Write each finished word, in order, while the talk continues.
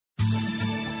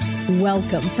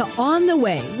Welcome to On the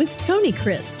Way with Tony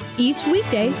Crisp. Each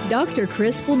weekday, Dr.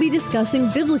 Crisp will be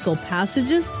discussing biblical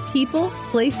passages, people,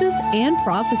 places, and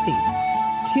prophecies.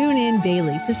 Tune in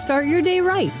daily to start your day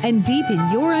right and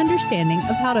deepen your understanding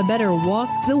of how to better walk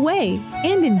the way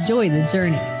and enjoy the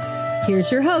journey.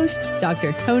 Here's your host,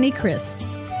 Dr. Tony Crisp.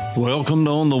 Welcome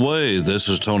to On the Way. This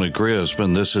is Tony Crisp,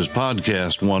 and this is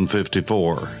podcast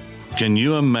 154. Can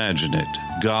you imagine it?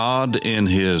 God, in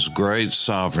His great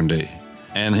sovereignty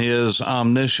and His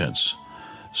omniscience,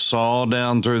 saw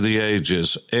down through the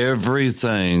ages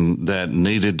everything that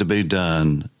needed to be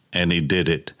done, and He did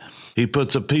it. He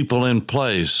put the people in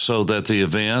place so that the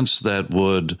events that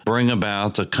would bring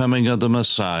about the coming of the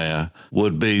Messiah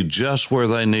would be just where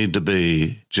they need to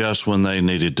be, just when they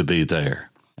needed to be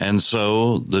there. And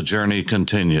so the journey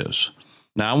continues.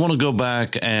 Now, I want to go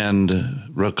back and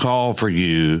recall for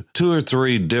you 2 or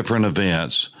 3 different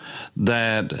events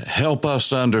that help us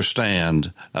to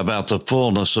understand about the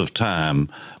fullness of time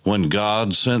when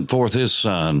God sent forth His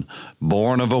Son,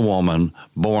 born of a woman,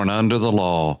 born under the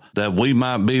law, that we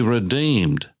might be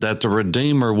redeemed, that the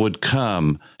Redeemer would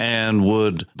come and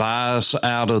would buy us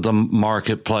out of the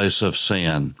marketplace of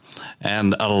sin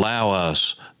and allow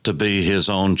us to be His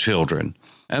own children.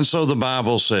 And so the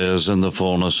Bible says in the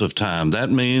fullness of time. That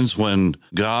means when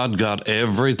God got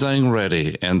everything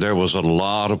ready, and there was a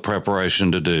lot of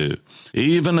preparation to do.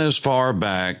 Even as far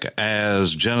back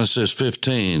as Genesis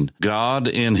 15, God,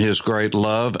 in His great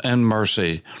love and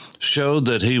mercy, showed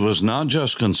that He was not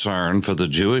just concerned for the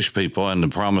Jewish people and the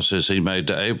promises He made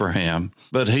to Abraham,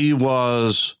 but He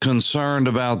was concerned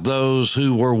about those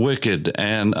who were wicked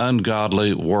and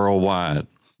ungodly worldwide.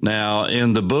 Now,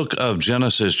 in the book of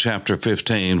Genesis chapter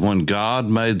 15, when God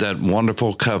made that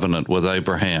wonderful covenant with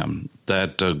Abraham,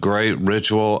 that great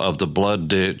ritual of the blood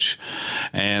ditch,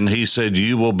 and He said,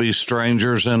 you will be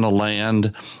strangers in the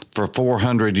land for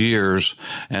 400 years,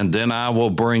 and then I will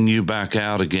bring you back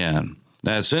out again.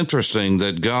 Now, it's interesting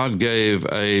that God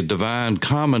gave a divine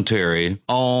commentary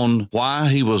on why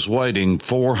He was waiting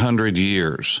 400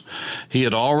 years. He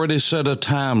had already set a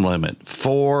time limit,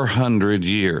 400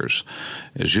 years.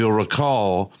 As you'll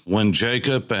recall, when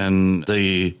Jacob and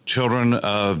the children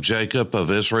of Jacob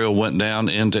of Israel went down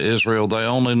into Israel, they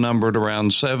only numbered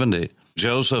around 70.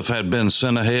 Joseph had been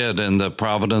sent ahead in the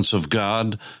providence of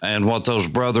God, and what those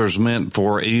brothers meant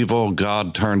for evil,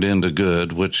 God turned into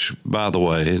good, which, by the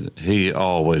way, He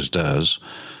always does.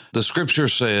 The scripture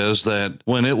says that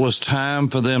when it was time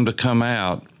for them to come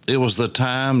out, it was the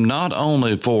time not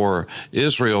only for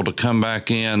Israel to come back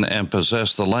in and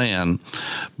possess the land,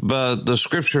 but the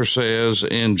scripture says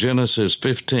in Genesis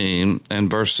 15 and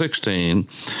verse 16,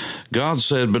 God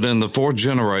said, but in the 4th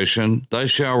generation they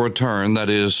shall return,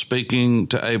 that is, speaking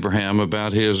to Abraham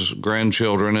about his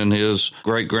grandchildren and his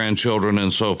great-grandchildren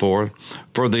and so forth,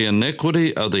 for the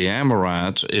iniquity of the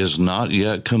Amorites is not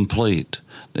yet complete.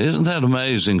 Isn't that an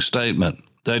amazing statement?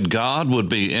 That God would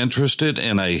be interested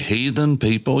in a heathen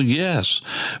people? Yes,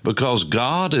 because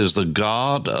God is the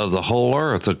God of the whole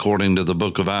earth, according to the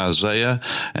book of Isaiah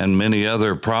and many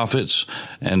other prophets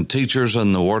and teachers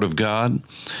in the Word of God.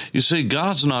 You see,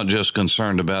 God's not just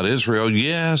concerned about Israel.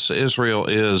 Yes, Israel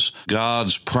is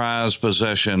God's prized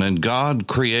possession, and God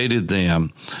created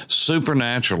them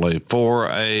supernaturally for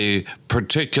a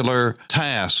particular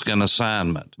task and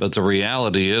assignment. But the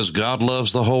reality is God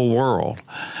loves the whole world,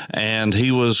 and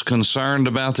He was concerned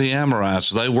about the Amorites.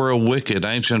 They were a wicked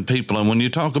ancient people. And when you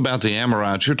talk about the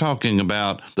Amorites, you're talking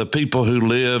about the people who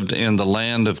lived in the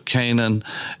land of Canaan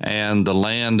and the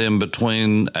land in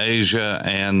between Asia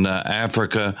and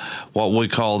Africa, what we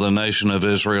call the nation of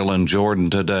Israel and Jordan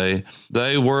today.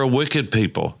 They were a wicked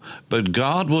people, but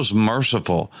God was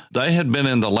merciful. They had been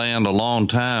in the land a long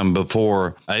time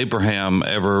before Abraham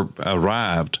ever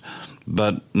arrived.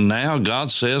 But now God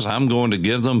says, I'm going to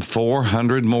give them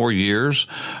 400 more years.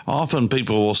 Often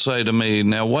people will say to me,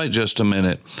 now wait just a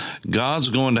minute. God's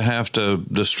going to have to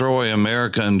destroy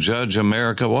America and judge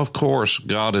America. Well, of course,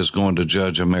 God is going to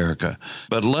judge America.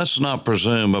 But let's not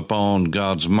presume upon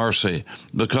God's mercy,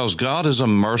 because God is a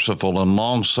merciful and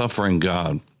long-suffering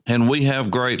God. And we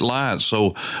have great light,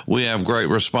 so we have great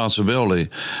responsibility.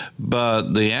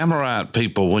 But the Amorite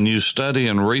people, when you study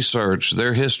and research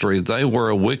their history, they were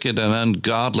a wicked and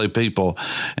ungodly people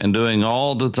and doing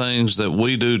all the things that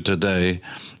we do today.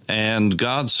 And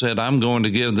God said, I'm going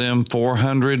to give them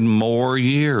 400 more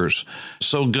years.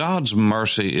 So God's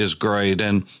mercy is great.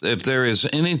 And if there is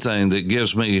anything that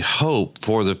gives me hope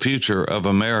for the future of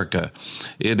America,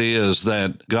 it is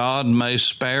that God may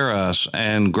spare us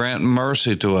and grant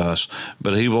mercy to us,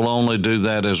 but he will only do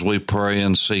that as we pray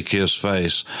and seek his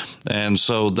face. And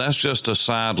so that's just a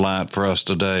sidelight for us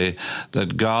today,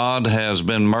 that God has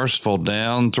been merciful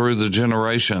down through the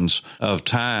generations of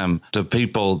time to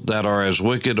people that are as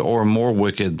wicked or more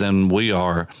wicked than we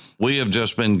are. We have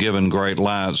just been given great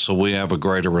light, so we have a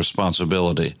greater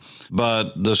responsibility.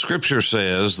 But the scripture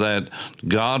says that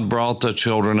God brought the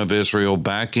children of Israel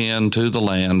back into the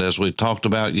land, as we talked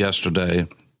about yesterday.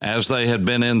 As they had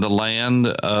been in the land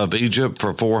of Egypt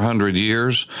for 400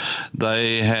 years,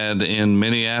 they had in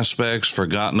many aspects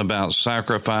forgotten about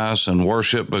sacrifice and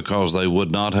worship because they would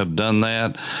not have done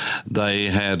that. They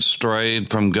had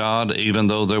strayed from God, even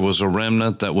though there was a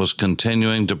remnant that was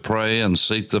continuing to pray and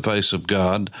seek the face of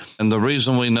God. And the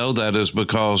reason we know that is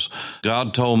because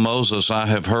God told Moses, I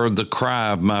have heard the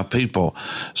cry of my people.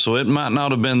 So it might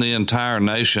not have been the entire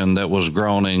nation that was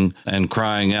groaning and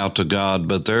crying out to God,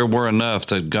 but there were enough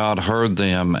that God heard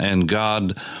them, and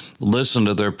God listened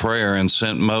to their prayer and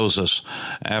sent Moses.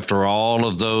 After all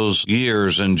of those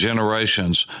years and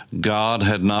generations, God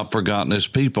had not forgotten his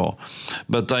people,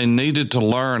 but they needed to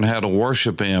learn how to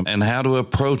worship him and how to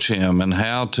approach him and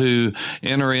how to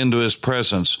enter into his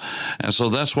presence. And so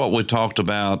that's what we talked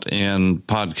about in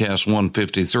podcast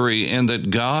 153, and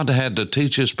that God had to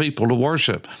teach his people to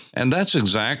worship. And that's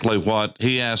exactly what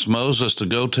he asked Moses to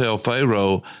go tell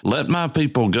Pharaoh, let my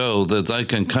people go that they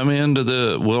can come into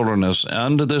the wilderness,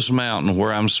 under this mountain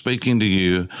where I'm speaking to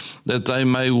you, that they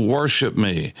may worship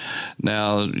me.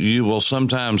 Now, you will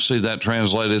sometimes see that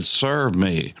translated serve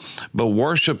me, but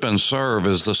worship and serve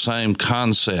is the same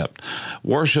concept.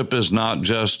 Worship is not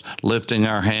just lifting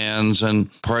our hands and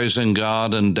praising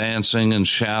God and dancing and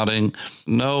shouting.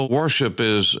 No, worship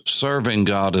is serving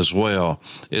God as well.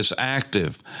 It's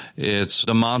active. It's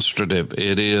demonstrative.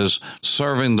 It is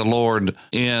serving the Lord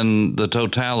in the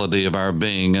totality of our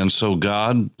being. And so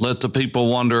God let the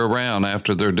people wander around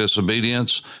after their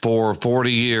disobedience for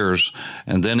 40 years,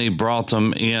 and then he brought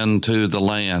them into the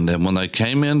land. And when they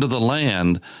came into the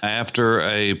land, after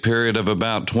a period of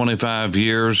about 25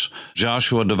 years,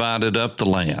 Joshua divided up the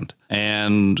land.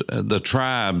 And the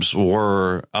tribes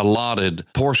were allotted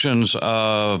portions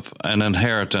of an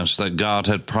inheritance that God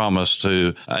had promised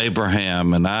to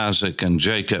Abraham and Isaac and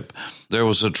Jacob. There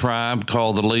was a tribe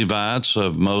called the Levites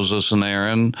of Moses and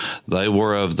Aaron. They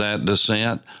were of that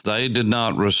descent. They did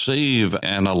not receive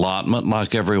an allotment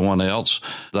like everyone else.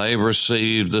 They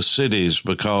received the cities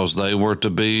because they were to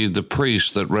be the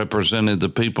priests that represented the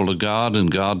people to God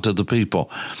and God to the people.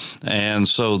 And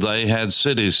so they had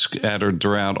cities scattered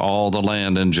throughout all the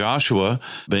land. And Joshua,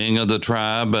 being of the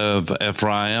tribe of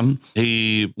Ephraim,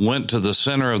 he went to the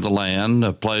center of the land,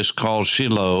 a place called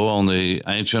Shiloh on the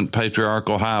ancient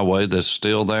patriarchal highway that's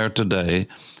still there today.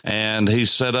 And he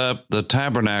set up the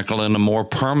tabernacle in a more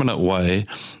permanent way.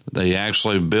 They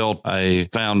actually built a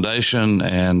foundation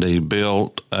and he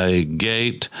built a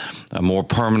gate, a more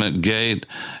permanent gate,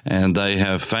 and they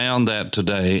have found that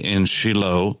today in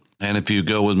Shiloh. And if you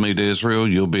go with me to Israel,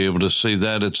 you'll be able to see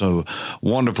that. It's a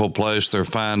wonderful place. They're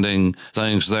finding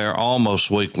things there almost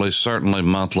weekly, certainly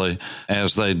monthly,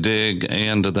 as they dig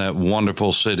into that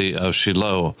wonderful city of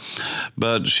Shiloh.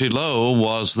 But Shiloh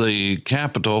was the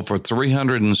capital for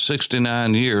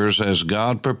 369 years as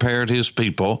God prepared his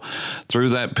people through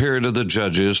that period of the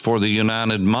judges for the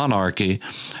united monarchy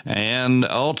and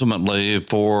ultimately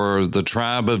for the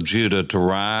tribe of Judah to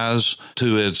rise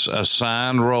to its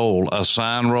assigned role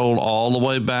all the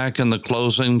way back in the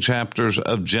closing chapters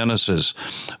of Genesis,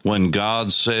 when God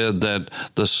said that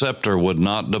the scepter would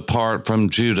not depart from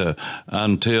Judah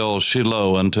until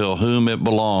Shiloh, until whom it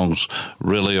belongs,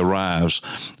 really arrives.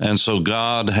 And so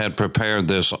God had prepared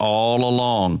this all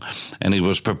along, and he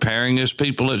was preparing his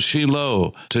people at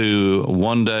Shiloh to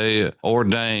one day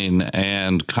ordain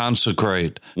and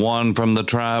consecrate one from the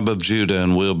tribe of Judah,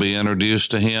 and we'll be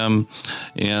introduced to him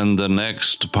in the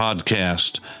next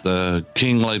podcast, the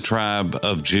kingly tribe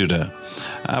of Judah.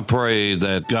 I pray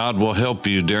that God will help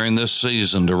you during this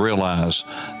season to realize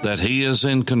that he is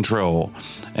in control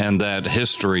and that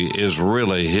history is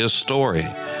really his story.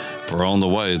 For On the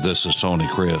Way, this is Tony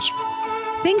Crisp.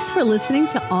 Thanks for listening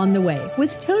to On the Way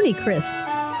with Tony Crisp.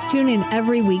 Tune in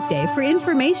every weekday for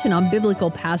information on biblical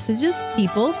passages,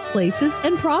 people, places,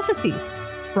 and prophecies.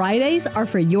 Fridays are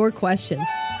for your questions.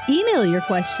 Email your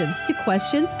questions to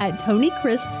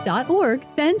questions@tonycrisp.org.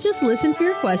 Then just listen for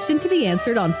your question to be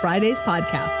answered on Friday's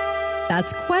podcast.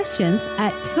 That's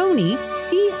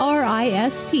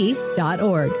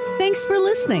questions@TonyCrisp.org. Thanks for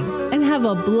listening and have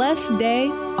a blessed day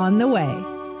on the way.